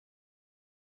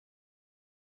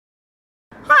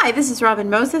Hi, this is Robin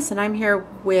Moses, and I'm here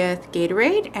with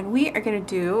Gatorade, and we are going to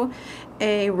do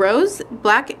a rose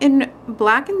black and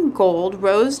gold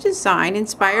rose design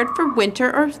inspired for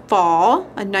winter or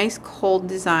fall. A nice cold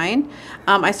design.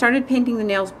 I started painting the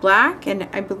nails black, and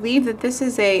I believe that this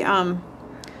is a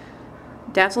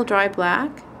Dazzle Dry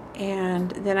black, and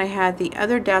then I had the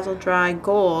other Dazzle Dry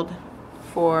gold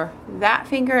for that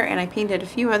finger, and I painted a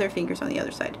few other fingers on the other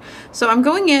side. So I'm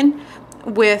going in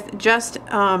with just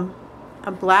a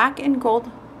black and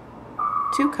gold,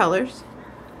 two colors,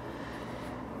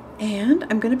 and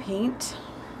I'm going to paint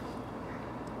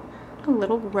a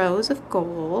little rose of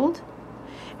gold.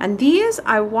 And these,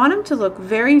 I want them to look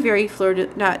very, very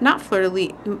not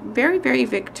fleur-de-lis, very, very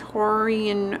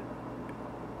Victorian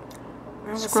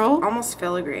scroll. Almost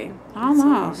filigree.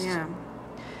 Almost. Yeah.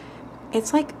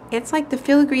 It's like the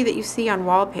filigree that you see on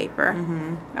wallpaper.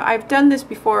 Mm-hmm. I've done this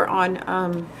before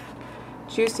on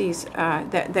Juicy's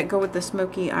that go with the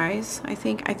smoky eyes. I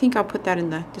think I'll put that in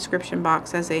the description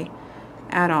box as a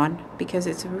add-on, because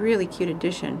it's a really cute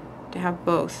addition to have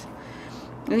both.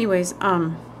 Anyways,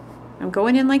 I'm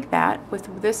going in like that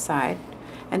with this side,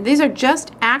 and these are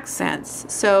just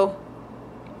accents, so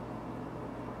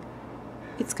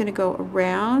it's going to go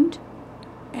around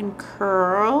and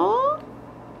curl.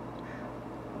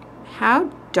 How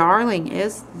darling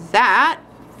is that?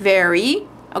 Very.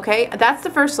 Okay, that's the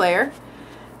first layer.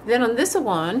 Then on this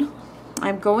one,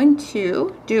 I'm going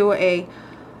to do I'm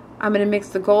going to mix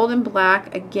the gold and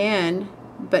black again,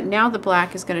 but now the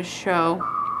black is going to show.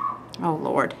 Oh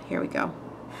Lord, here we go.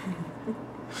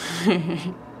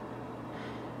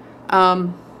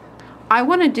 I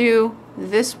want to do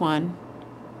this one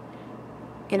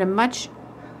in a much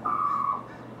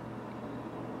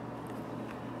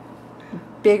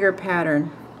bigger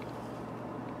pattern,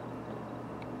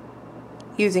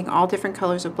 using all different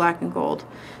colors of black and gold,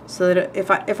 so that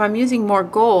if I'm using more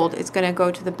gold, it's going to go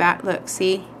to the back. Look,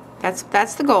 see,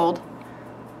 that's the gold.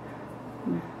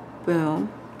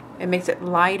 Boom. It makes it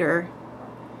lighter,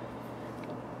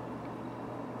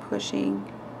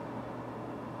 pushing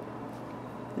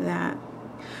that.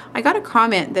 I got a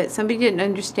comment that somebody didn't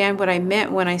understand what I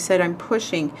meant when I said I'm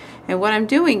pushing, and what I'm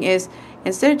doing is,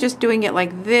 instead of just doing it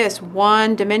like this,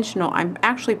 one dimensional, I'm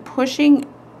actually pushing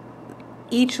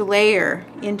each layer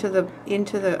into the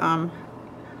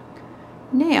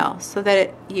nail, so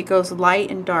that it goes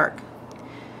light and dark.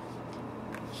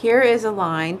 Here is a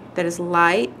line that is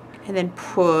light, and then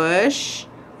push,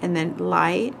 and then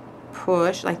light,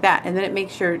 push, like that, and then it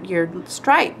makes your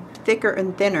stripe thicker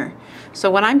and thinner.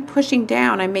 So when I'm pushing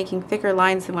down, I'm making thicker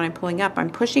lines than when I'm pulling up. I'm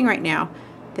pushing right now,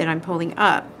 then I'm pulling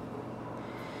up.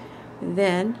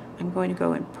 Then I'm going to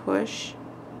go and push,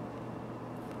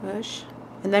 push,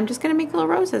 and then I'm just going to make little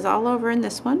roses all over in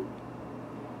this one.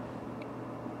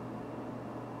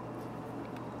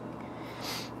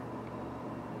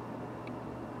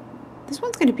 This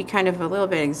one's going to be kind of a little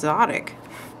bit exotic.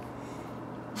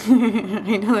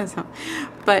 I know that's not,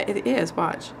 but it is.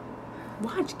 Watch,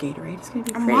 Gatorade. It's going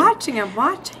to be pretty. I'm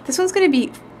watching. This one's going to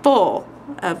be full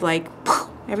of, like,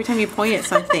 every time you point at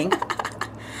something.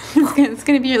 It's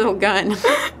going to be your little gun.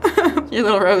 Your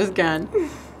little rose gun.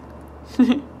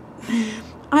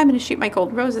 I'm going to shoot my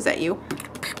gold roses at you.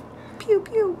 Pew,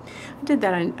 pew. I did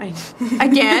that on,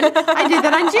 again, I did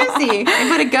that on Juicy. I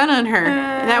put a gun on her.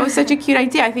 And that was such a cute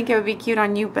idea. I think it would be cute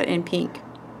on you, but in pink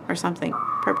or something.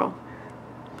 Purple.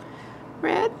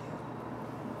 Red.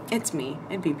 It's me.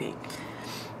 It'd be pink.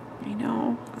 I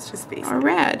know. Let's just be. Or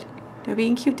red. It would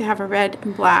be cute to have a red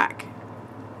and black.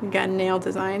 We got a nail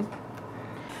design.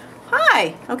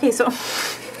 Hi. Okay, so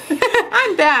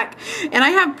I'm back, and I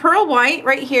have pearl white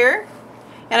right here,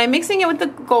 and I'm mixing it with the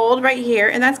gold right here,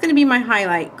 and that's going to be my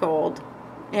highlight gold.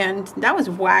 And that was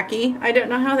wacky. I don't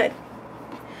know how that.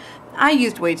 I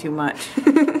used way too much.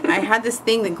 I had this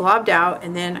thing that globbed out,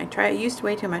 and then I used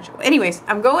way too much. Anyways,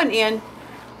 I'm going in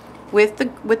with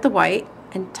the white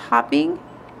and topping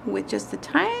with just the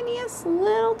tiniest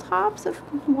little tops of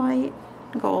white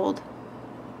gold,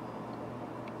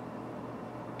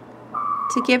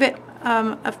 to give it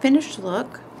a finished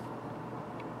look.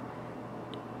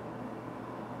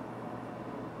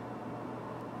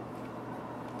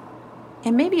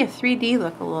 And maybe a 3D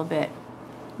look a little bit.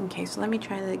 Okay, so let me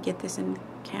try to get this in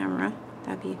camera.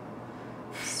 That'd be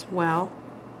swell.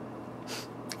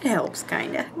 It helps,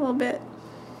 kinda. A little bit.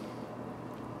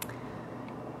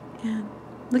 And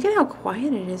look at how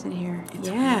quiet it is in here. It's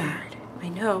weird. I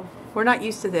know. We're not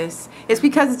used to this. It's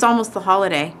because it's almost the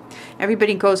holiday.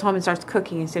 Everybody goes home and starts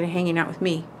cooking instead of hanging out with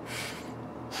me.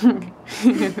 But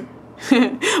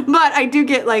I do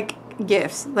get, like,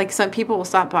 gifts. Like some people will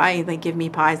stop by and they give me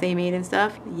pies they made and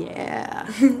stuff. Yeah.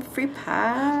 Free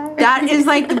pie. That is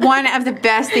like one of the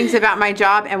best things about my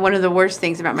job, and one of the worst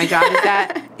things about my job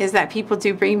is that people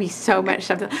do bring me so much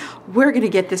stuff. We're gonna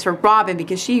get this for Robin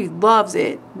because she loves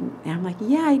it, and I'm like,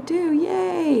 yeah, I do,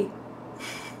 yay!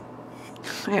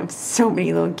 I have so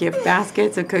many little gift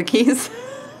baskets of cookies.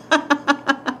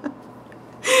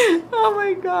 Oh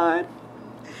my god!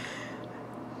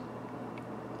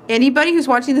 Anybody who's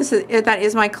watching this that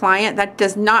is my client, that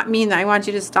does not mean that I want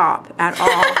you to stop at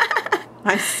all.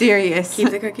 I'm serious.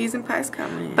 Keep the cookies and pies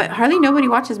coming. But hardly nobody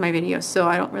watches my videos, so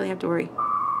I don't really have to worry.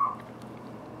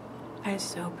 That is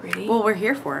so pretty. Well, we're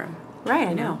here for them. Right,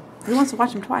 I know. Who wants to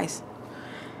watch them twice?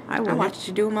 I watched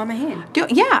you do them on my hand.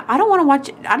 Yeah, I don't want to watch.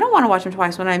 I don't want to watch them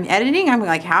twice. When I'm editing, I'm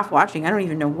like half watching. I don't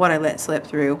even know what I let slip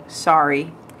through.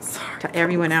 Sorry to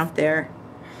everyone out there.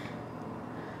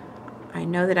 I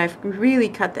know that I've really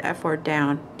cut the F word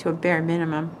down to a bare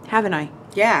minimum, haven't I?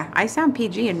 Yeah. I sound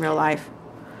PG in real life.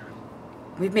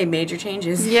 We've made major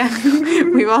changes. Yeah,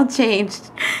 we've all changed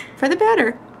for the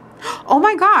better. Oh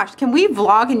my gosh, can we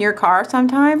vlog in your car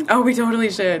sometime? Oh, we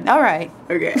totally should. All right.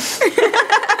 Okay.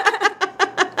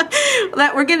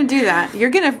 We're gonna do that. You're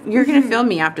gonna film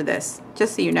me after this,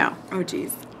 just so you know. Oh,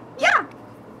 jeez. Yeah.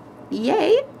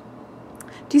 Yay.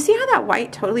 Do you see how that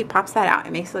white totally pops that out?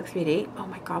 It makes it look 3D. Oh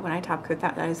my god, when I top coat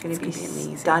that, that is gonna be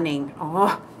amazing. Stunning.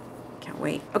 Oh, can't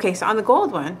wait. Okay, so on the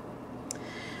gold one,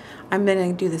 I'm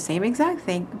gonna do the same exact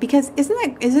thing because isn't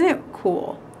it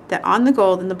cool that on the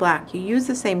gold and the black you use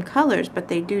the same colors but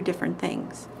they do different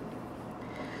things?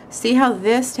 See how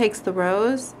this takes the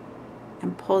rose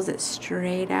and pulls it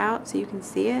straight out so you can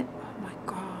see it? Oh my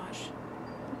gosh,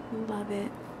 love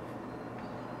it.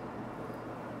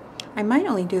 I might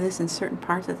only do this in certain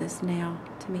parts of this nail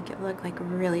to make it look like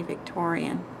really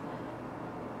Victorian.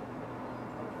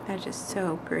 That's just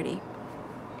so pretty.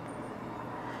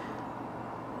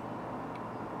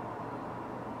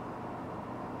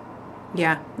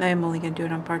 Yeah, I am only going to do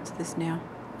it on parts of this nail.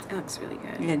 It looks really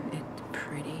good. It's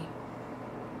pretty.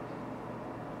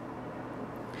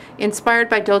 Inspired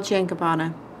by Dolce &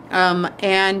 Gabbana.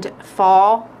 And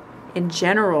fall in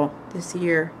general this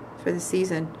year for the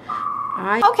season.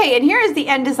 Okay, and here is the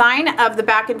end design of the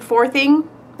back and forthing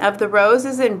of the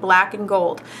roses in black and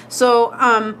gold. So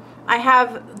I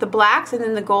have the blacks and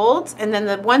then the golds, and then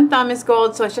the one thumb is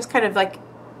gold, so it's just kind of like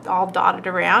all dotted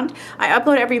around. I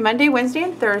upload every Monday, Wednesday,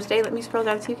 and Thursday. Let me scroll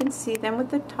down so you can see them with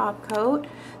the top coat.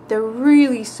 They're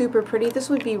really super pretty. This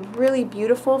would be really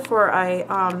beautiful for a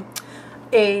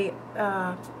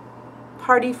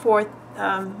party for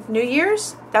New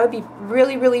Year's. That would be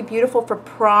really, really beautiful for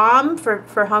prom,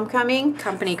 for homecoming.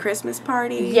 Company Christmas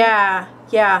party. Yeah,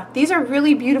 yeah. These are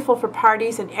really beautiful for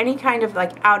parties and any kind of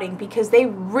like outing because they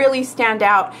really stand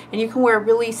out, and you can wear a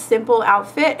really simple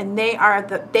outfit and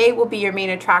they will be your main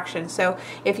attraction. So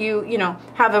if you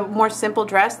have a more simple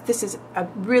dress, this is a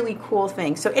really cool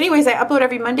thing. So anyways, I upload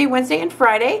every Monday, Wednesday, and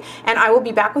Friday, and I will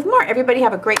be back with more. Everybody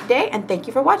have a great day, and thank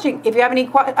you for watching. If you have any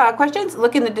questions,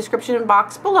 look in the description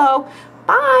box below.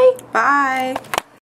 Bye. Bye.